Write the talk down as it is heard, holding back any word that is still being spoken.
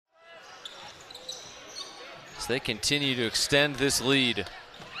So they continue to extend this lead.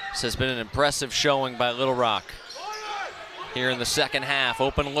 This has been an impressive showing by Little Rock. Here in the second half,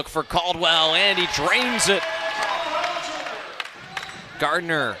 open look for Caldwell, and he drains it.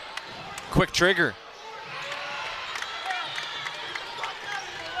 Gardner, quick trigger.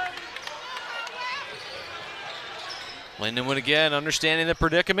 Lindenwood again, understanding the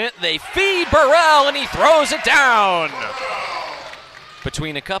predicament. They feed Burrell, and he throws it down.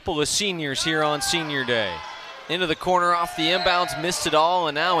 Between a couple of seniors here on senior day. Into the corner off the inbounds, missed it all,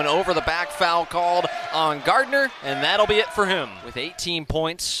 and now an over-the-back foul called on Gardner, and that'll be it for him. With 18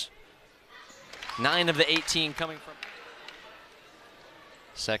 points, 9 of the 18 coming from.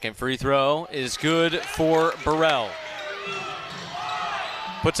 Second free throw is good for Burrell.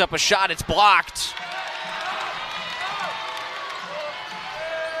 Puts up a shot, it's blocked.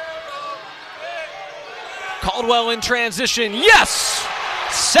 Caldwell in transition, yes!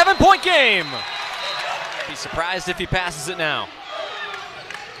 7-point game. Be surprised if he passes it now.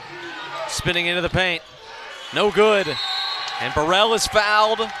 Spinning into the paint, no good. And Burrell is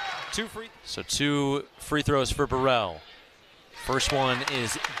fouled. Two free throws for Burrell. First one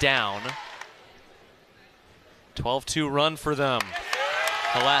is down. 12-2 run for them.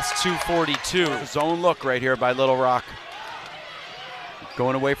 The last 2:42. Zone look right here by Little Rock.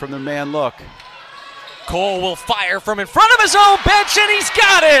 Going away from the man look. Cole will fire from in front of his own bench, and he's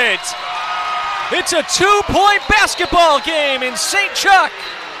got it! It's a 2-point basketball game in St. Chuck.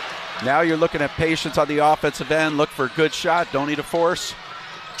 Now you're looking at patience on the offensive end. Look for a good shot, don't need to force.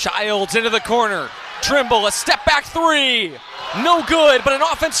 Childs into the corner. Trimble, a step back three. No good, but an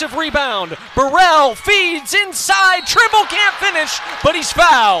offensive rebound. Burrell feeds inside. Trimble can't finish, but he's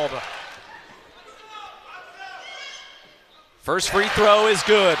fouled. First free throw is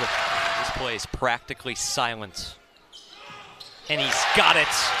good. This play is practically silent. And he's got it.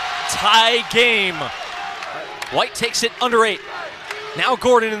 Tie game. White takes it under 8. Now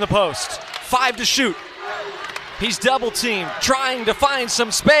Gordon in the post. 5 to shoot. He's double teamed, trying to find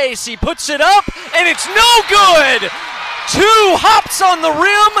some space. He puts it up, and it's no good. 2 hops on the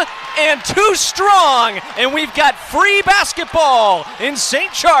rim and 2 strong, and we've got free basketball in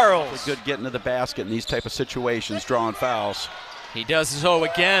St. Charles. Good getting to the basket in these type of situations, drawing fouls. He does so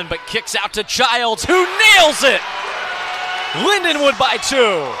again, but kicks out to Childs, who nails it. Lindenwood by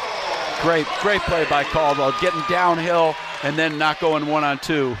 2. Great play by Caldwell, getting downhill and then not going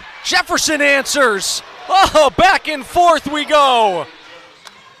 1-on-2. Jefferson answers. Oh, back and forth we go.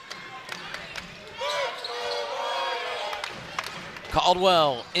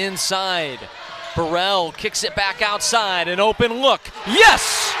 Caldwell inside. Burrell kicks it back outside. An open look.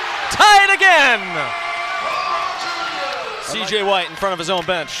 Yes! Tie it again. CJ White in front of his own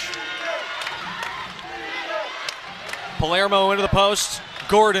bench. Palermo into the post.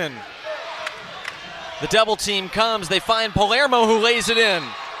 Gordon. The double team comes. They find Palermo, who lays it in.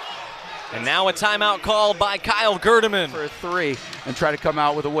 And now a timeout called by Kyle Gerdeman. For a 3 and try to come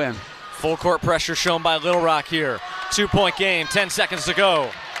out with a win. Full court pressure shown by Little Rock here. 2-point game, 10 seconds to go.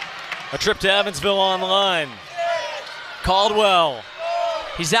 A trip to Evansville on the line. Caldwell.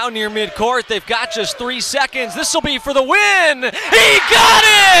 He's out near midcourt. They've got just 3 seconds. This will be for the win. He got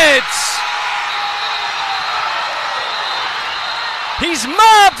it! He's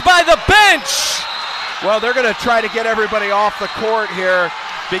mobbed by the bench. Well, they're going to try to get everybody off the court here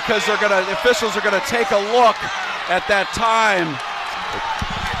because the officials are going to take a look at that time.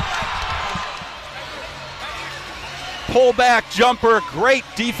 Pull back jumper, great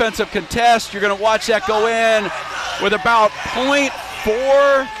defensive contest. You're going to watch that go in with about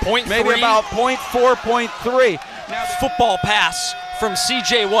 0.4, maybe about 0.4, 0.3. Now football pass from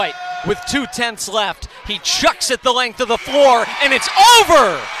CJ White with 2/10 left. He chucks it the length of the floor, and it's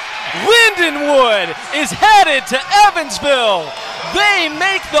over. Lindenwood is headed to Evansville. They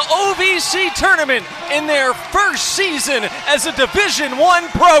make the OVC tournament in their first season as a Division I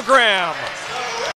program.